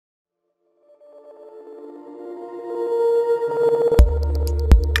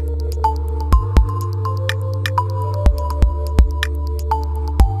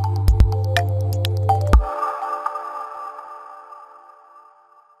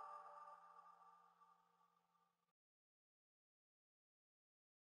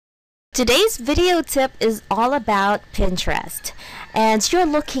Today's video tip is all about Pinterest, and you're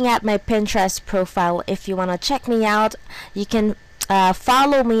looking at my Pinterest profile. If you want to check me out, you can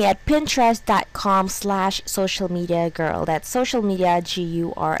follow me at pinterest.com/socialmediagirl. That's social media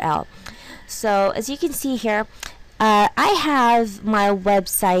GURL. So as you can see here, I have my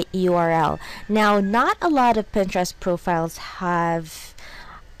website URL. Now, not a lot of Pinterest profiles have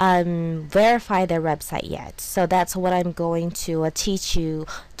verify their website yet, so that's what I'm going to teach you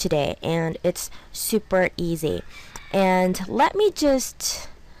today, and it's super easy. And let me just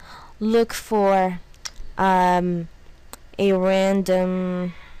look for a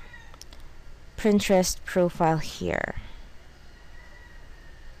random Pinterest profile here.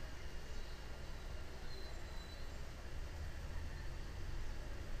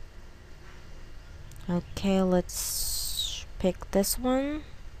 Okay, let's pick this one.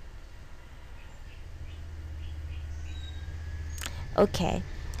 Okay,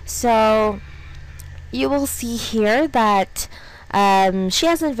 so you will see here that she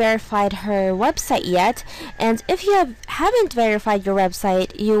hasn't verified her website yet, and if you haven't verified your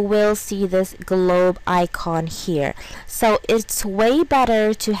website, you will see this globe icon here. So it's way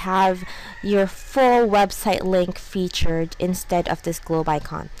better to have your full website link featured instead of this globe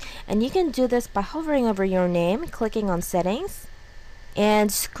icon. And you can do this by hovering over your name, clicking on settings,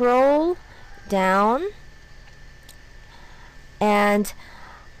 and scroll down. And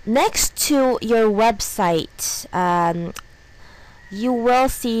next to your website, you will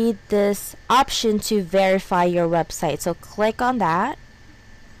see this option to verify your website. So click on that,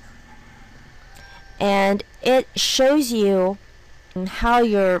 and it shows you how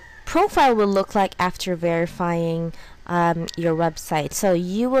your profile will look like after verifying your website. So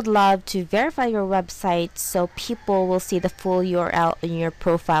you would love to verify your website so people will see the full URL in your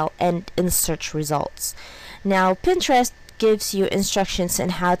profile and in search results. Now, Pinterest gives you instructions on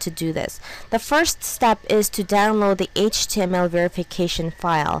how to do this. The first step is to download the HTML verification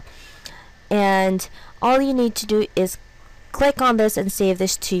file, and all you need to do is click on this and save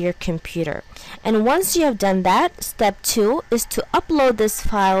this to your computer. And once you have done that, step 2 is to upload this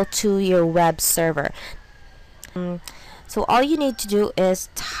file to your web server. So all you need to do is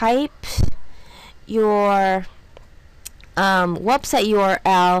type your website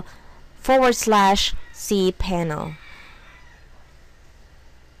URL /cpanel,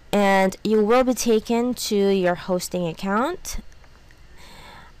 and you will be taken to your hosting account,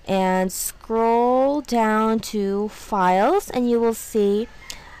 and scroll down to files, and you will see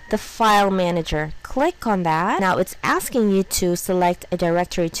the file manager. Click on that. Now it's asking you to select a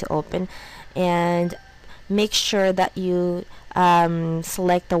directory to open, and make sure that you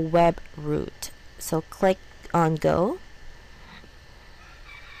select the web root. So click on go.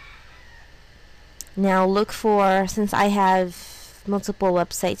 Now look for, since I have multiple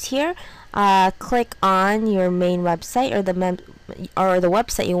websites here, click on your main website or the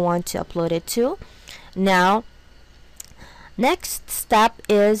website you want to upload it to. Now, next step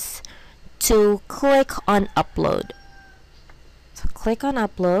is to click on upload. So click on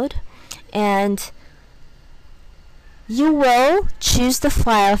upload, and you will choose the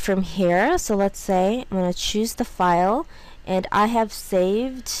file from here. So let's say I'm going to choose the file, and I have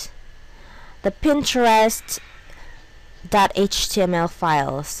saved the Pinterest.html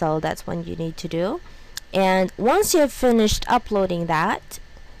file, so that's what you need to do. And once you have finished uploading that,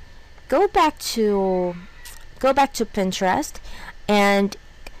 go back to Pinterest, and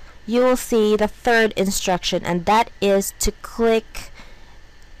you will see the third instruction, and that is to click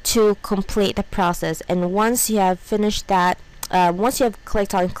to complete the process. And once you have finished that, once you have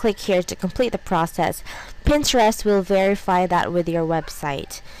clicked on click here to complete the process, Pinterest will verify that with your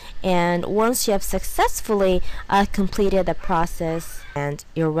website. And once you have successfully completed the process, and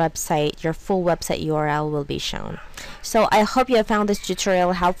your website, your full website URL will be shown. So I hope you have found this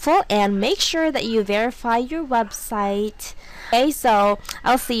tutorial helpful, and make sure that you verify your website. Okay, so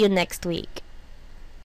I'll see you next week.